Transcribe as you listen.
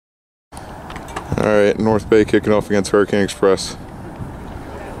All right, North Bay kicking off against Hurricane Express.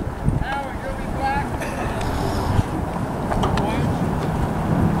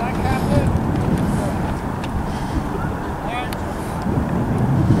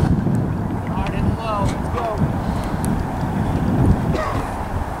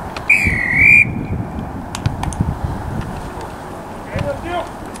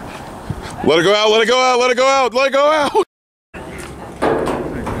 Let it go out, let it go out, let it go out, let it go out!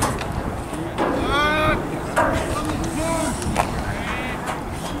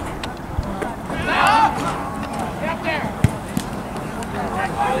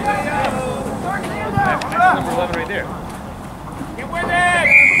 Number 11 right there.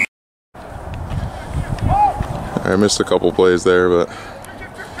 I missed a couple plays there, but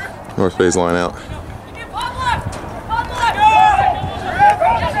North Bay's line out.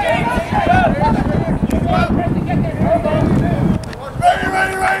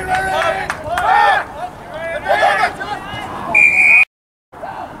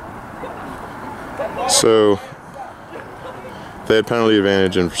 So they had penalty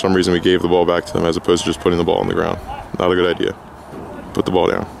advantage, and for some reason we gave the ball back to them as opposed to just putting the ball on the ground. Not a good idea. Put the ball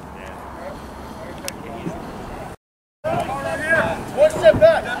down. One step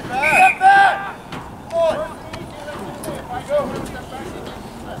back. Step back.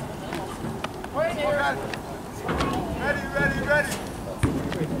 Ready.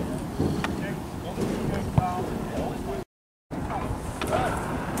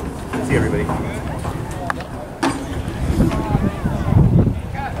 See everybody.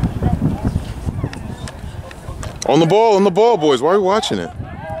 On the ball, boys. Why are we watching it?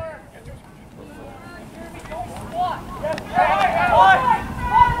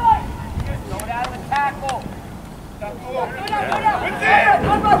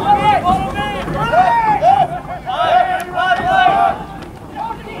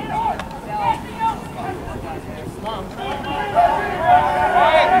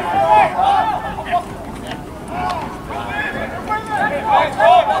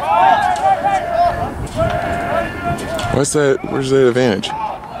 What's that? Where's the advantage?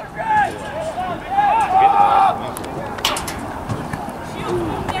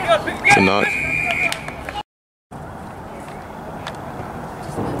 To knock.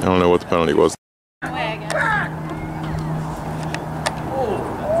 I don't know what the penalty was.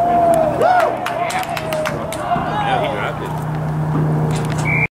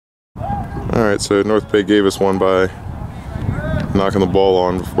 All right, so North Bay gave us one by knocking the ball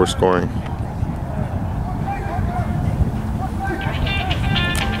on before scoring.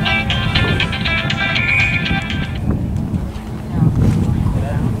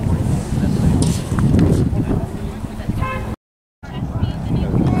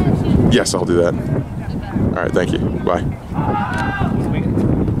 Yes, I'll do that. All right, thank you. Bye.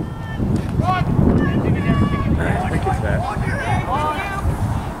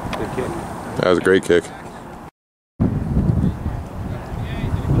 That was a great kick.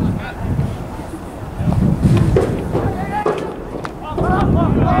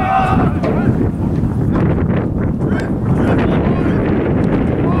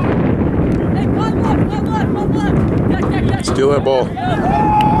 Steal that ball.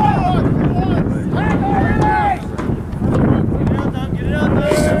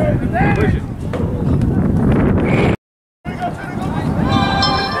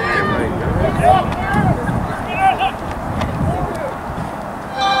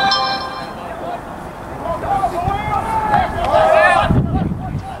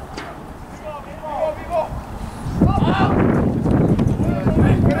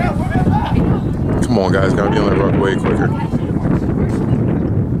 Come on, guys, gotta be on that rock way quicker.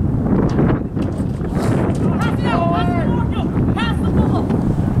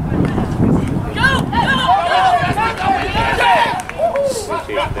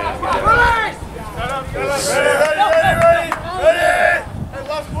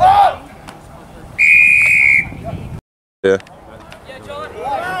 Yeah.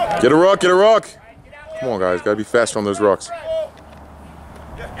 Get a rock, get a rock. Come on, guys, gotta be faster on those rocks.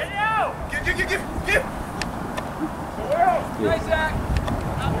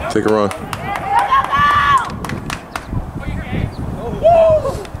 Take a run.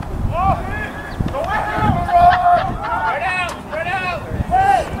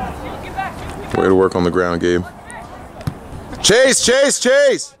 Way to work on the ground, Gabe. Chase, chase,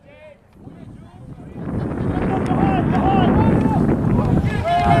 chase!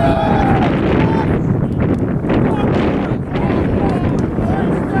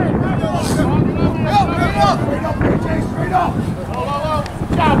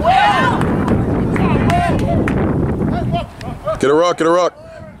 Get a rock, get a rock.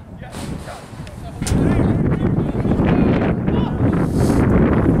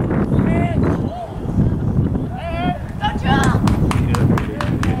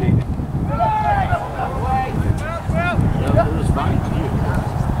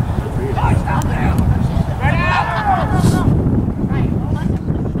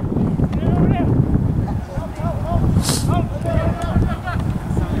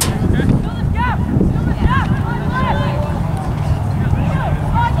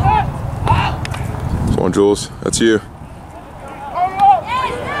 on, Jules. That's you.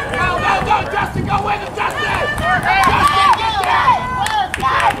 Go, Justin, go with him, Justin! Justin,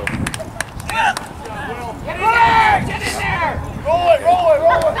 get there! Get in there! Roll it!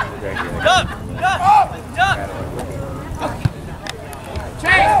 Jump!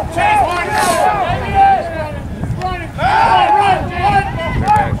 Chase!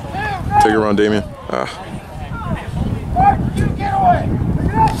 Take a run, Damien. Ah. Get away!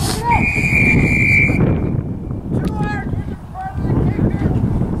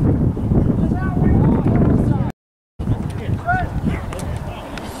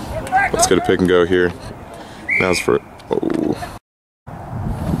 Let's get a pick and go here. Now's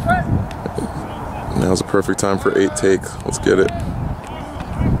a perfect time for 8 take. Let's get it.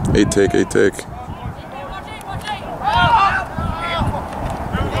 8 take.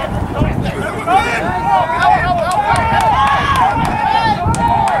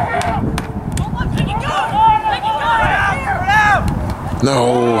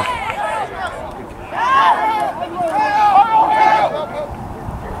 No.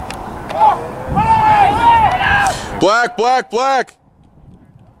 Black.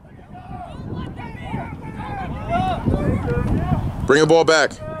 Bring the ball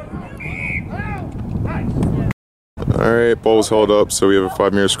back. All right, ball was held up, so we have a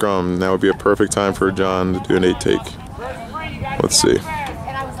 5-meter scrum. Now would be a perfect time for John to do an 8 take. Let's see.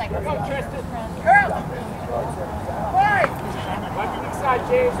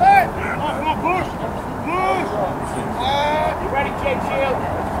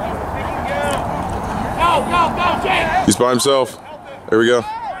 He's by himself. There we go.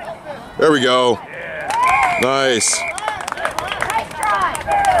 Nice.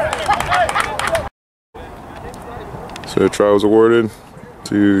 So a try was awarded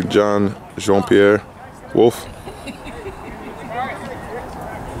to John Jean-Pierre Wolf.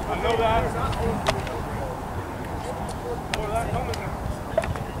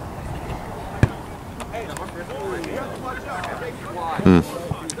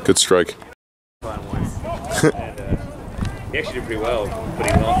 Good strike. He actually did pretty well, but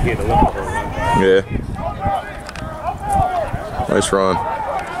he had to look for a run. Yeah. Nice run.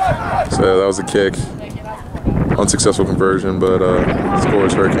 So that was a kick. Unsuccessful conversion, but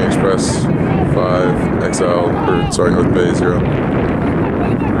scores Hurricane Express 5, North Bay 0.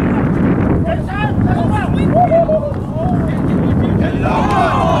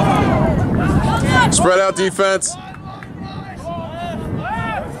 Spread out defense.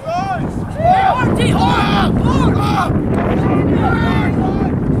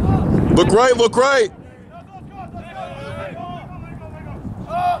 Look right.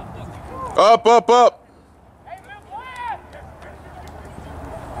 Up.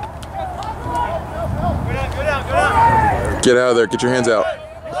 Get out of there. Get your hands out.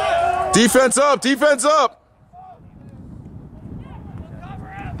 Defense up.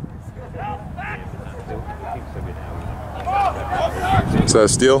 Is that a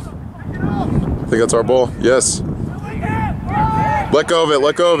steal? I think that's our ball. Yes. Let go of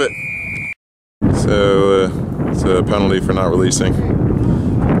it. So it's a penalty for not releasing.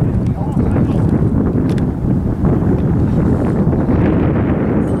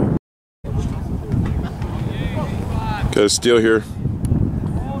 Got a steal here.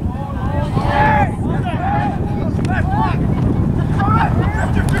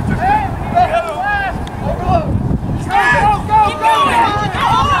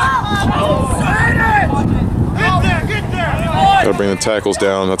 Gotta bring the tackles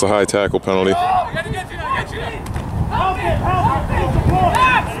down. That's a high tackle penalty.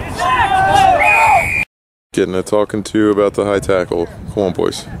 Getting a talking to about the high tackle. Come on,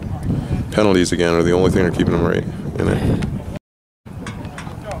 boys. Penalties again are the only thing that are keeping them right in it.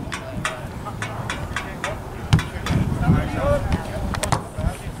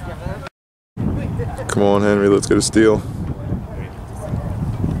 Come on, Henry. Let's get a steal.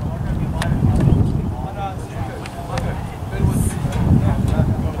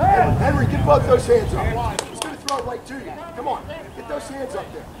 Henry, get both those hands up. He's going to throw it right to you. Come on, get those hands up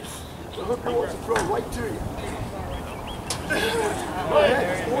there. The hooker wants to throw it right to you. Go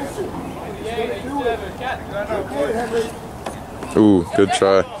ahead, he's going to. He's going to do it. Good, Henry. Ooh, good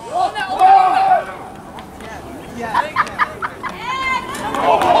try.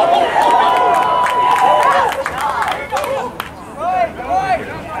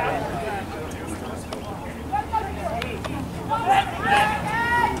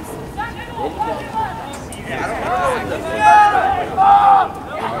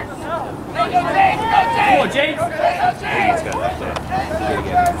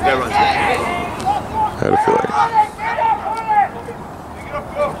 Had a feeling.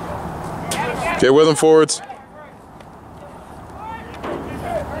 Get with him, forwards.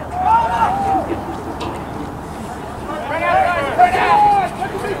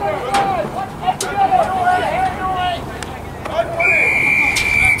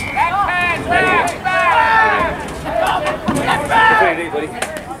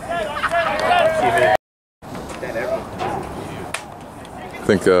 I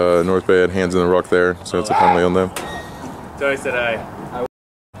think North Bay had hands in the ruck there, so it's a penalty on them. So I said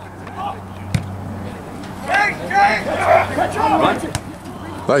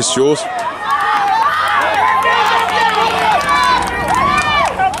Nice, Jules.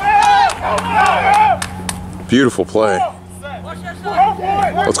 Beautiful play.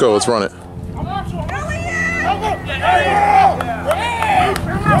 Let's go, let's run it.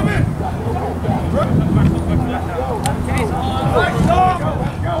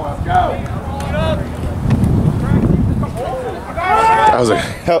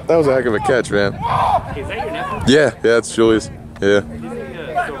 That was a heck of a catch, man. Is that your nephew? Yeah, it's Julius. Yeah.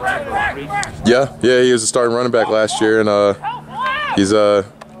 Yeah, he was a starting running back last year, and he's come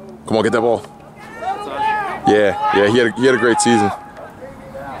on, get that ball. Yeah, he had a great season.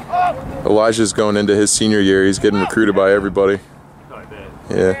 Elijah's going into his senior year. He's getting recruited by everybody.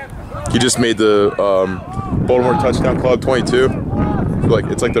 Yeah, he just made the Baltimore Touchdown Club 22. Like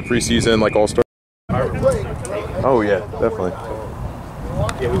it's like the preseason like all-star. Oh yeah, definitely.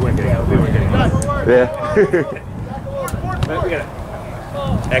 Yeah, we weren't getting out. Yeah. But we got it.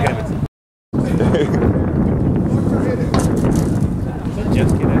 Academics.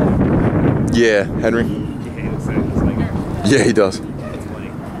 Jets kid. Yeah, Henry. Yeah, he does.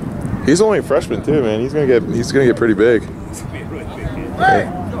 He's only a freshman too, man. He's gonna get pretty big. He's gonna be a really big kid. Yeah.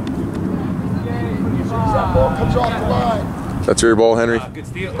 Ball comes off the line. That's your ball, Henry. Good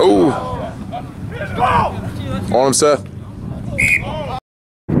steal. Oh. On him, Seth.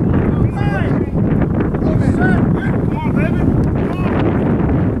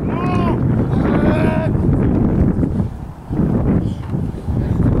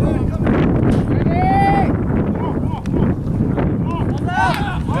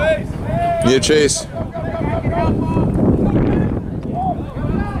 Need a chase.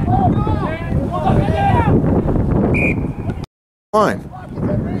 Fine.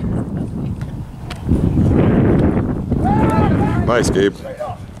 Nice, Gabe.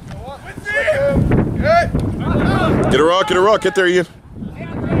 Get a rock, get there, Ian.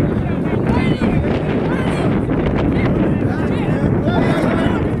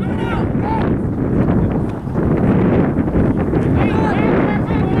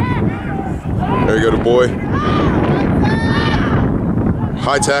 There you go to boy.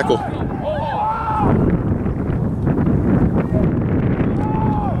 High tackle.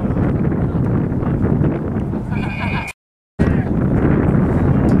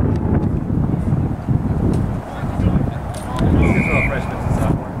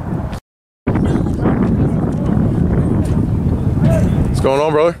 What's going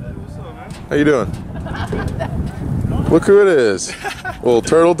on, brother? How you doing? Look who it is. Little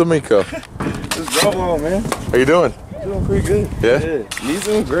Turtle D'Amico. Just drove on, man. How you doing? Doing pretty good. Yeah? Knees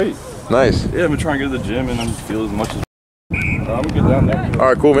doing great. Nice. Yeah, I've been trying to get to the gym and I feel as much as I'm good down there. All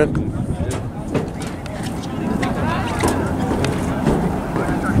right, cool, man.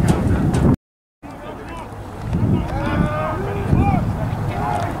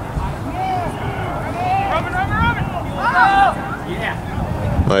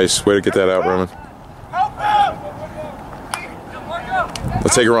 Nice. Way to get that out, Roman.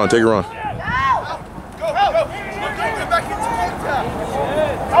 Let's take her on. Take her on.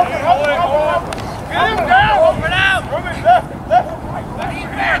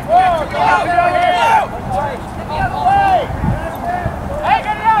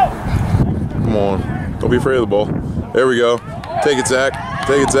 Come on. Don't be afraid of the ball. There we go. Take it, Zach.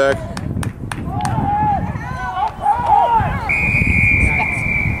 Take it, Zach.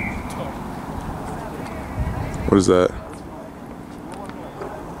 What is that?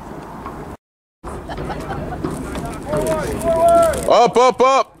 Up, up,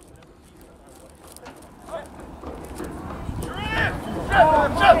 up!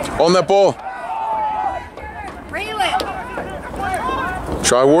 On that ball.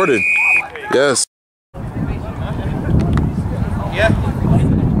 Try Warden. Yes.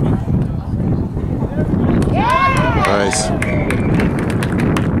 Nice.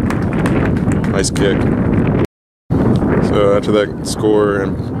 Nice kick. So after that score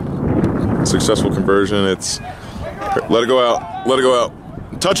and successful conversion, it's let it go out. Let it go out.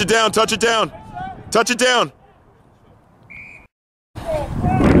 Touch it down. Touch it down. Touch it down.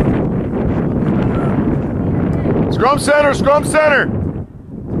 Scrum center. Scrum center.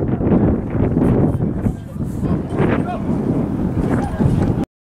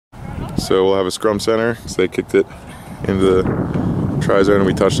 So we'll have a scrum center. So they kicked it into the try zone and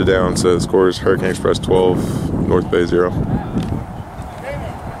we touched it down. So the score is Hurricane Express 12, North Bay 0.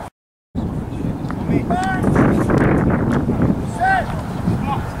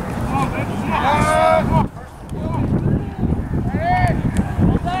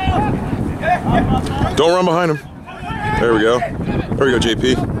 Don't run behind him. There we go. There we go,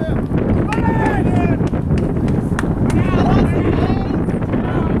 JP.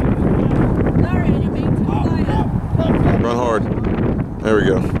 Run hard. There we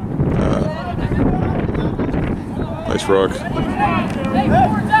go. Nice rock.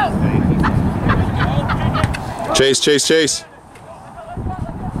 Chase, chase, chase.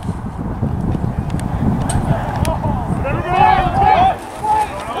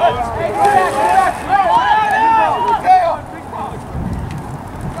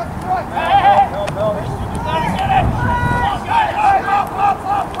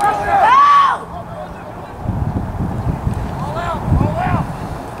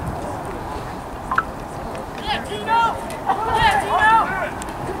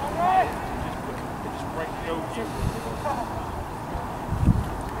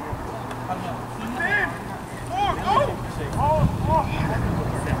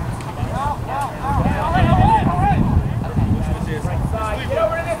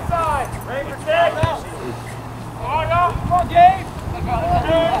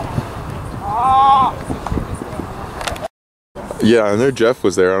 Yeah, I know Jeff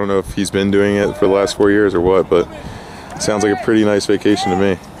was there. I don't know if he's been doing it for the last 4 years or what, but it sounds like a pretty nice vacation to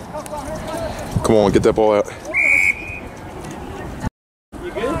me. Come on, get that ball out.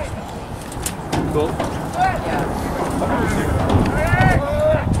 You good? Cool.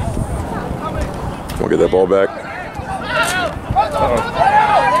 We'll get that ball back.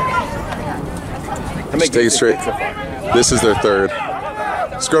 Just take it straight. This is their third.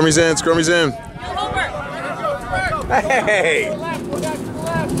 Scrummy's in, Scrummy's in. Hey! What's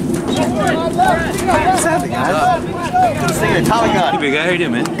happening, guys? Good to see you. Tommy Gunn. Hey, big guy, how you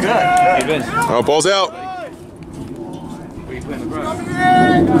doing, man? Good. How you been? Oh, ball's out.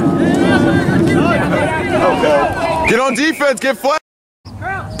 Get on defense, get flat.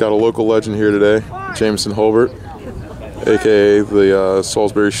 Got a local legend here today, Jameson Hulbert, aka the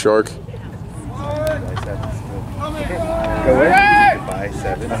Salisbury Shark. Go where? By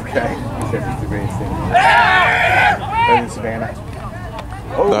 7. Okay. 7's the greatest thing. In Savannah.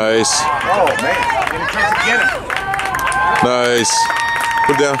 Oh. Nice. Oh, man. Get a chance to get him. Nice.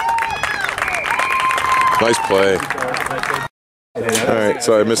 Put it down. Nice play. All right,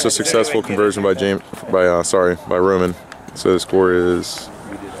 so I missed a successful conversion by Roman. So the score is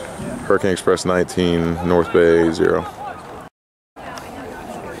Hurricane Express 19, North Bay 0.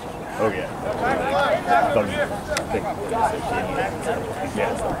 Oh, yeah.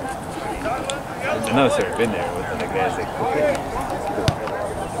 No, sir, been there with the guys that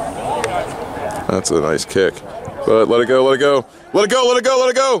That's a nice kick. But let it go, let it go. Let it go, let it go, let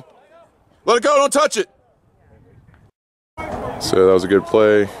it go. Let it go, don't touch it. So that was a good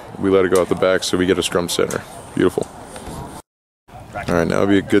play. We let it go out the back, so we get a scrum center. Beautiful. All right, now would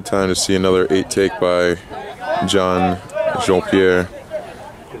be a good time to see another 8 take by Jean-Pierre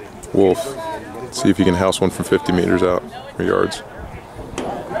Wolf. See if he can house one from 50 meters out, or yards.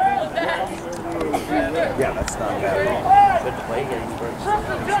 Yeah, that's not bad at all.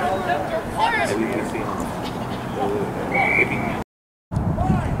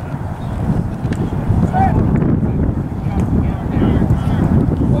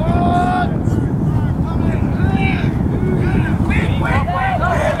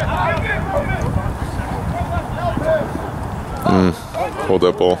 Hold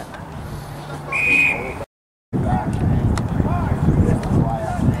that ball.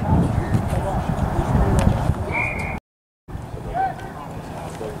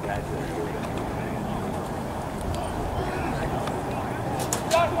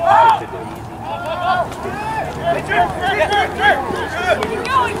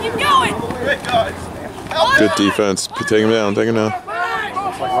 Keep going! Good defense. Take him down, take him down.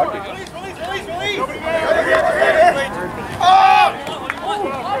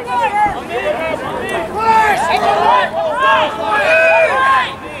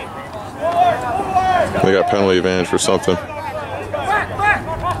 They got penalty advantage for something.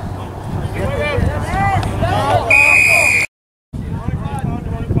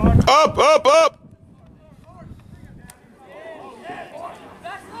 Up, up, up!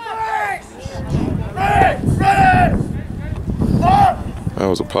 That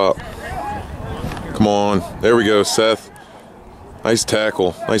was a pop. Come on. There we go, Seth. Nice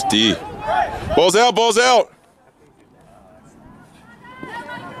tackle. Nice D. Ball's out, ball's out!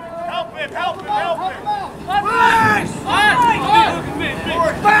 Help him!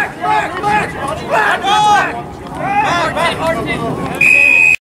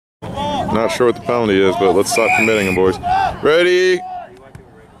 Not sure what the penalty is, but let's stop committing them, boys. Ready?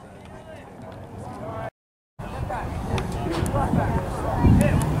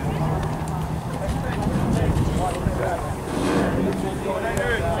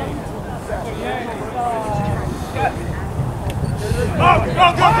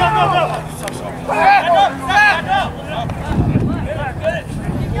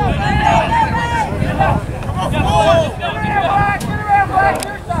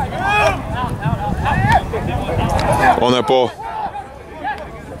 On that ball.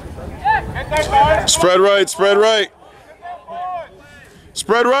 Spread right, spread right.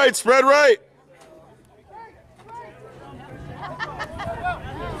 Spread right, spread right.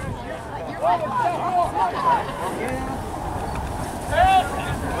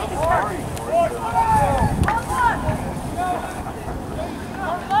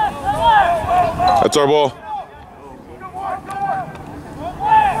 That's our ball.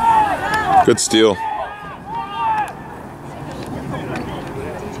 Good steal.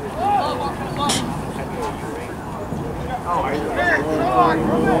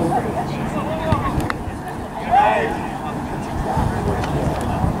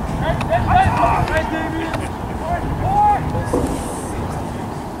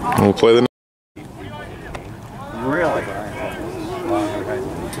 We'll play the. Really?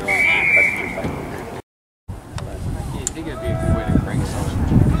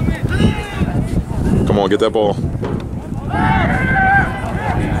 Come on, get that ball.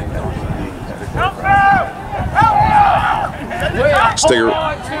 Sticker.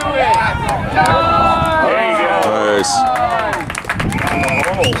 Nice.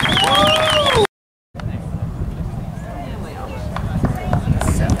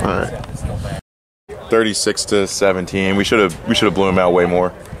 All right. 36-17. We should have blew them out way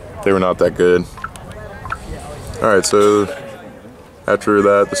more. They were not that good. All right, so after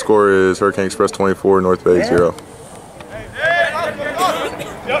that, the score is Hurricane Express 24, North Bay 0.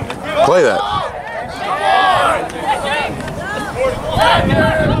 Play that.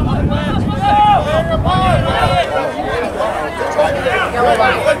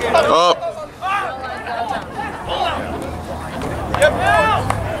 Up.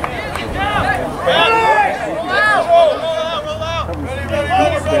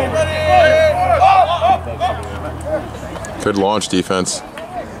 Good launch defense.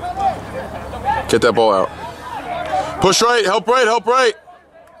 Get that ball out. Push right, help right, help right.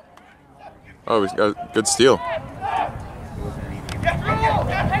 Oh, we got a good steal.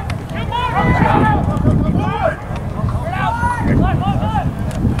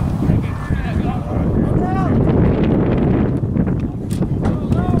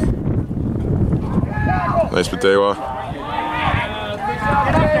 Nice Patewa.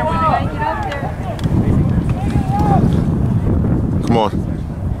 Come on.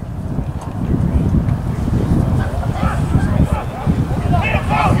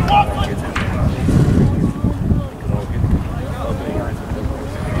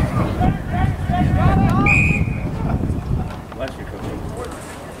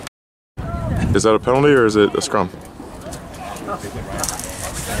 Is that a penalty or is it a scrum?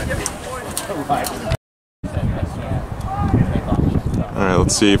 Alright,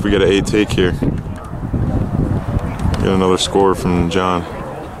 let's see if we get an 8 take here. Get another score from John.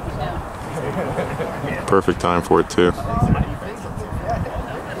 Perfect time for it too.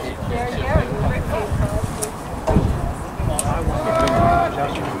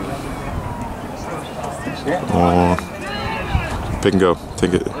 Pick and go.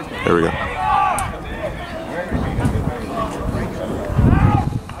 Take it. There we go.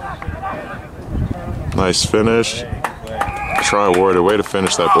 Nice finish. Try Ward, a way to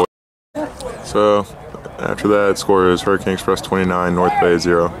finish that boy. So after that, score is Hurricane Express 29, North Bay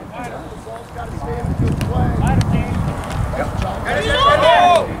 0.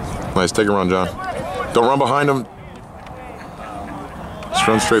 Nice, take a run, John. Don't run behind him. Just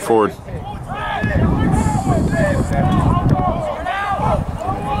run straight forward.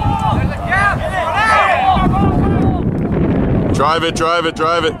 Drive it, drive it,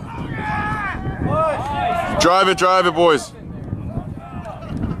 drive it. Drive it, boys.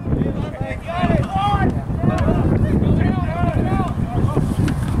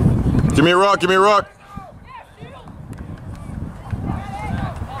 Give me a rock, give me a rock.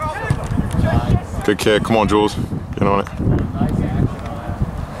 Good kick, come on, Jules. Get on it.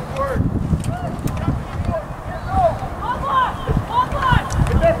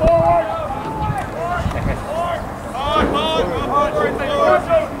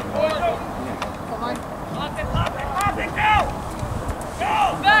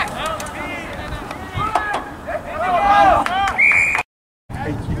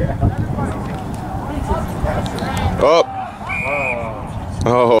 Up.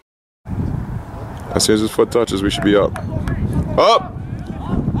 Oh. As soon as his foot touches, we should be up. Up.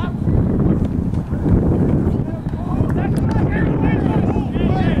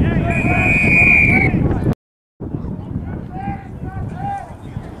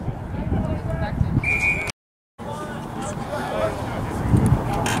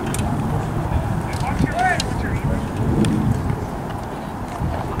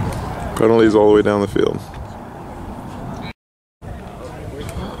 Penalties all the way down the field.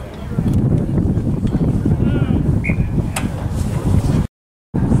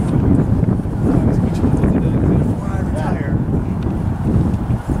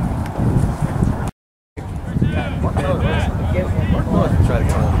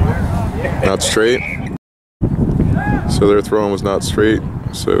 Not straight. So their throwing was not straight,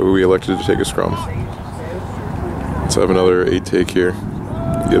 so we elected to take a scrum. Let's have another 8 take here.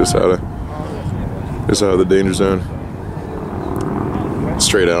 Get us out of the danger zone.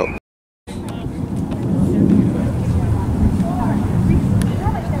 Straight out.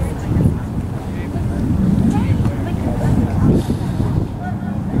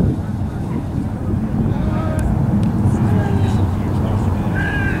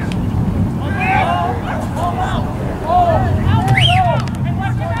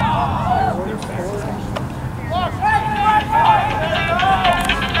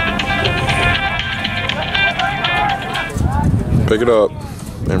 Pick it up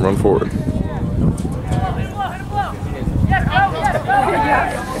and run forward.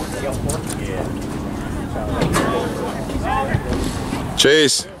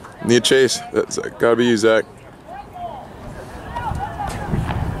 Chase. Need chase. That's gotta be you, Zach.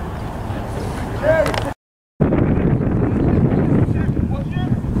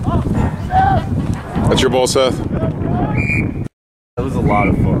 That's your ball, Seth. That was a lot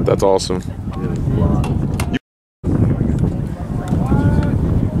of fun. That's awesome.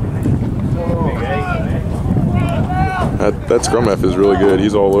 That scrum F is really good.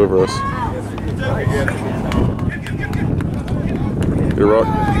 He's all over us. Good rock.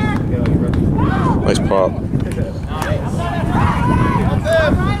 Nice pop.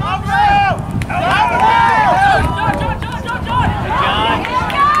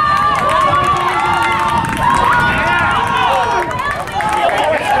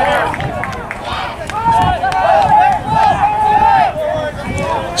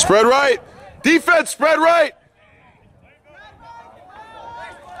 Spread right. Defense, spread right.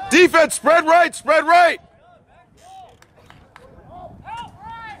 Defense, spread right, spread right.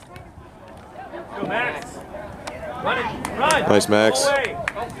 Go, Max. Run it, run. Nice, Max.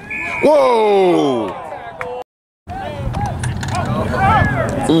 Whoa!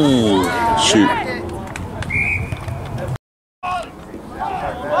 Ooh, shoot.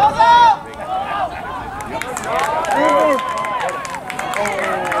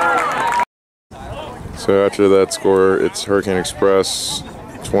 So after that score, it's Hurricane Express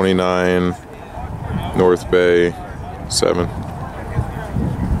 29, North Bay 7.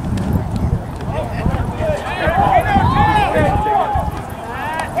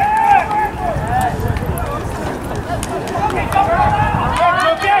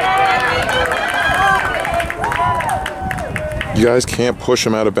 You guys can't push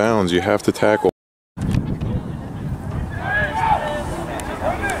him out of bounds. You have to tackle.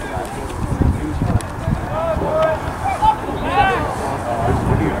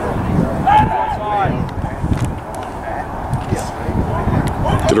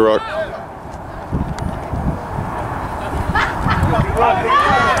 Get a rock.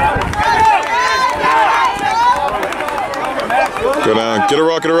 Go down. Get a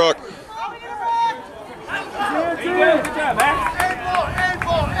rock, get a rock.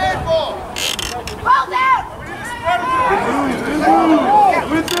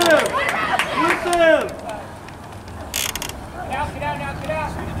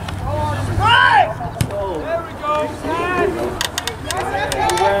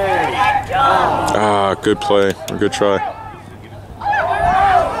 Ah, good play. Good try.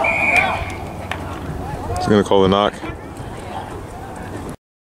 He's going to call the knock.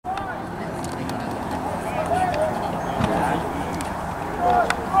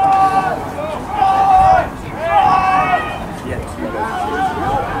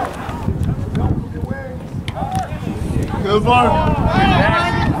 Good ball.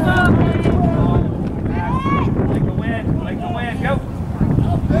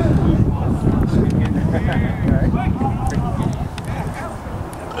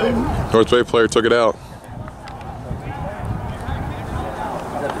 North Bay player took it out.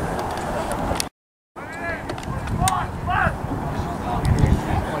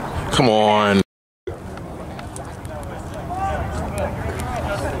 Come on.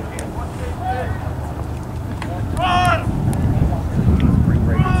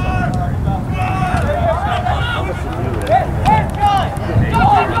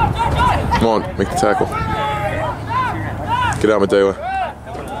 Come on, make the tackle. Get out, Medela.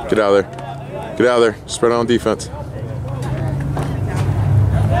 Get out of there. Get out of there. Spread out on defense.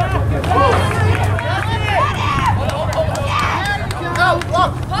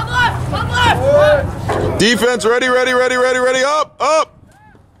 Defense, ready, ready, ready, ready, ready, up, up.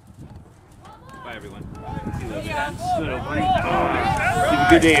 Bye, everyone. Have a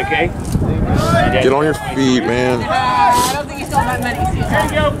good day, okay? Get on your feet, man. I don't think you still have many.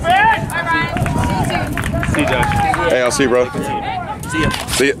 See you, Josh. Hey, I'll see you, bro. See ya.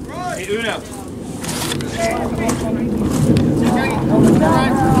 See ya. Hey, Uno.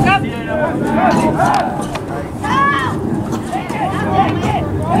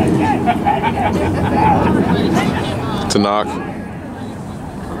 To knock.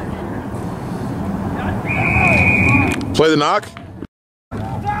 Play the knock. Come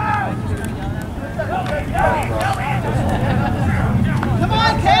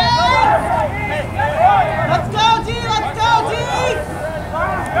on, kid! Let's go, D! Let's go, D!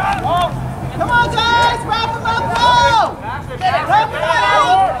 Come on, guys! Wrap him up, go! Wrap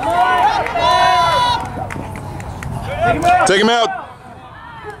him up! Take him out.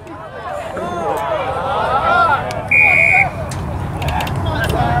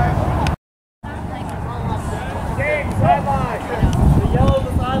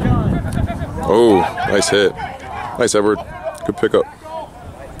 Oh, nice hit. Nice, Edward. Good pickup.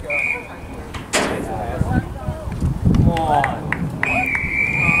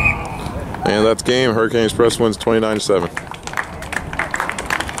 And that's game. Hurricane Express wins 29-7.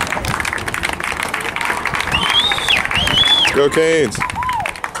 Go Canes.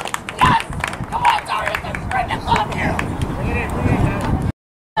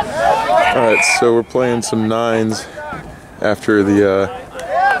 All right, so we're playing some nines after the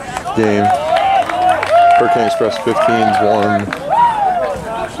game. Hurricane Express 15's won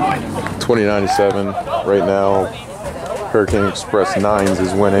 29-7. Right now, Hurricane Express 9s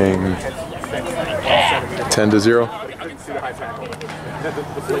is winning 10-0.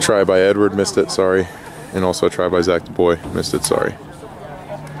 Try by Edward, missed it, sorry. And also a try by Zach DuBois, missed it, sorry.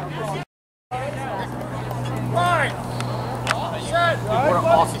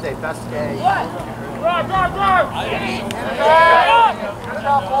 Best day.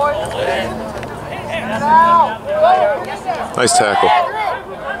 Nice tackle.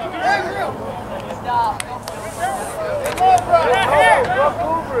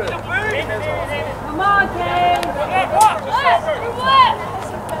 Come on, Kane!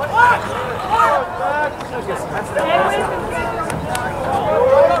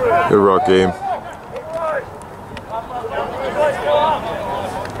 Good rock game.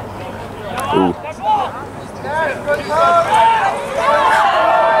 Ooh.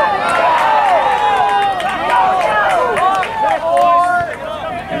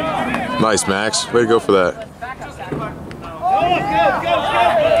 Nice, Max. Way to go for that.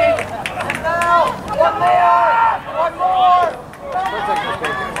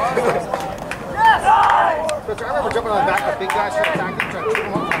 I remember jumping on the back of big guys trying to attack him, trying to shoot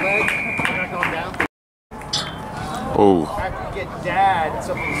him off my leg. Not going down. Oh. I have to get dad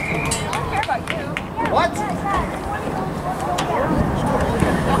something. What?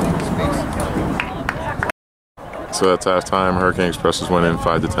 So that's halftime. Hurricane Express is winning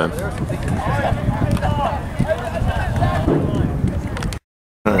 5-10.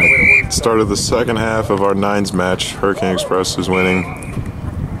 All right. Start of the second half of our nines match. Hurricane Express is winning.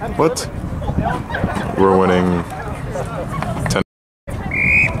 What? We're winning 10.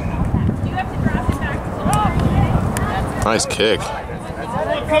 Nice kick.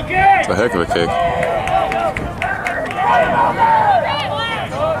 It's a heck of a kick.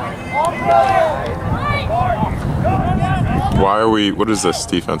 Why are we, what is this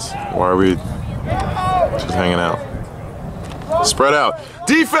defense? Why are we just hanging out? Spread out.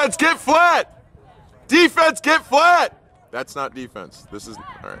 Defense, get flat! Defense, get flat! That's not defense. This is,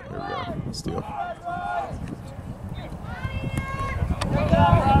 all right, here we go. Steal.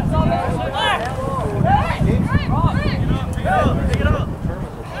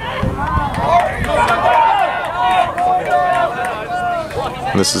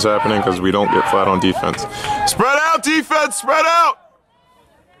 And this is happening because we don't get flat on defense. Spread out, defense, spread out!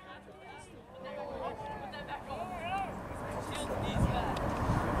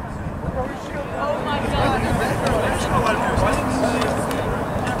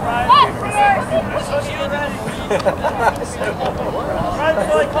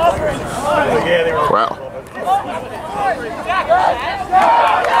 Wow.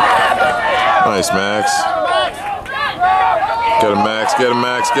 Nice, Max. Get him, Max. Get him,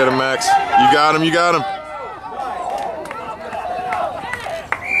 Max. Get him, Max. You got him. You got him.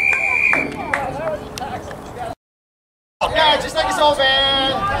 Yeah, just like it's old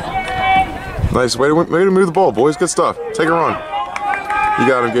man. Nice. Way to move the ball, boys. Good stuff. Take a run. You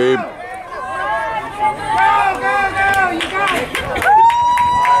got him, Gabe.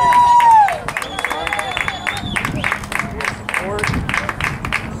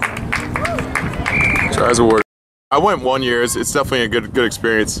 Tries award. I went 1 year. It's definitely a good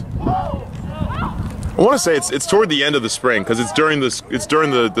experience. I want to say it's toward the end of the spring because it's during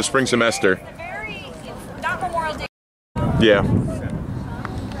the spring semester. Yeah.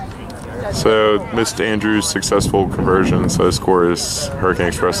 So Mr. Andrews successful conversion. So the score is Hurricane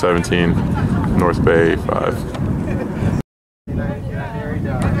Express 17, North Bay 5.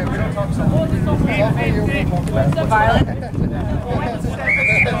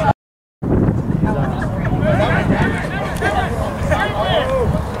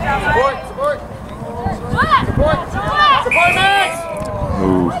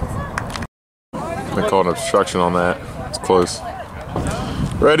 Ooh. They called an obstruction on that. It's close.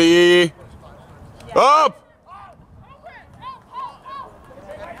 Ready? Up!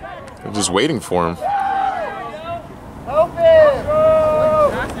 I'm just waiting for him.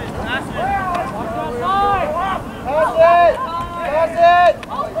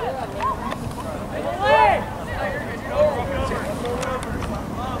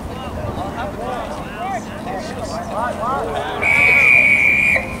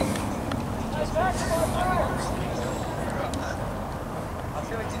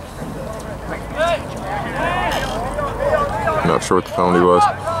 I'm not sure what the penalty was.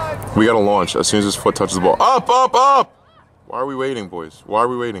 We got to launch as soon as his foot touches the ball. Up, up, up! Why are we waiting, boys? Why are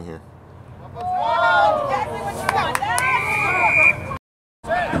we waiting here?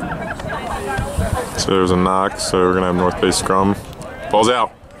 So there's a knock, so we're going to have North Bay scrum. Ball's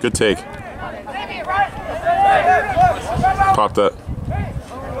out. Good take. Pop that.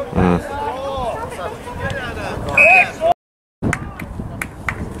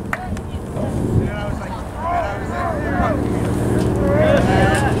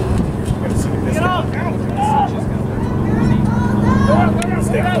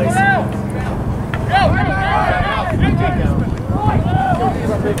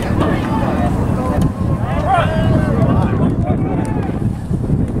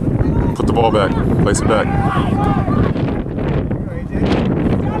 Put the ball back. Place it back.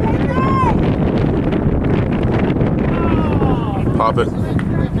 Pop it.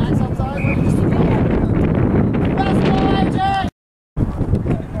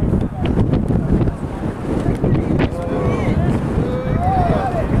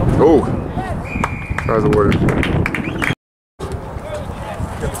 Oh! Tries the word.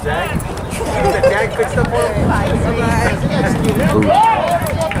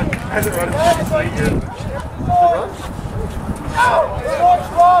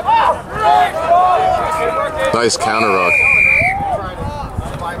 Nice counter rock.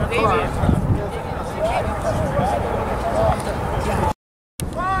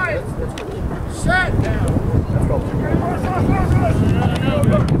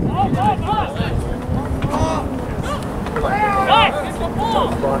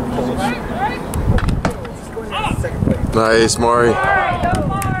 Nice, Mari.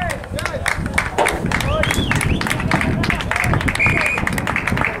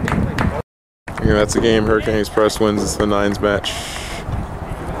 Yeah, that's a game. Hurricane Express wins. It's the 9s match.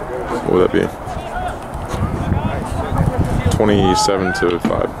 What would that be?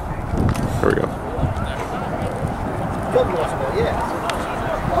 27-5. There we go.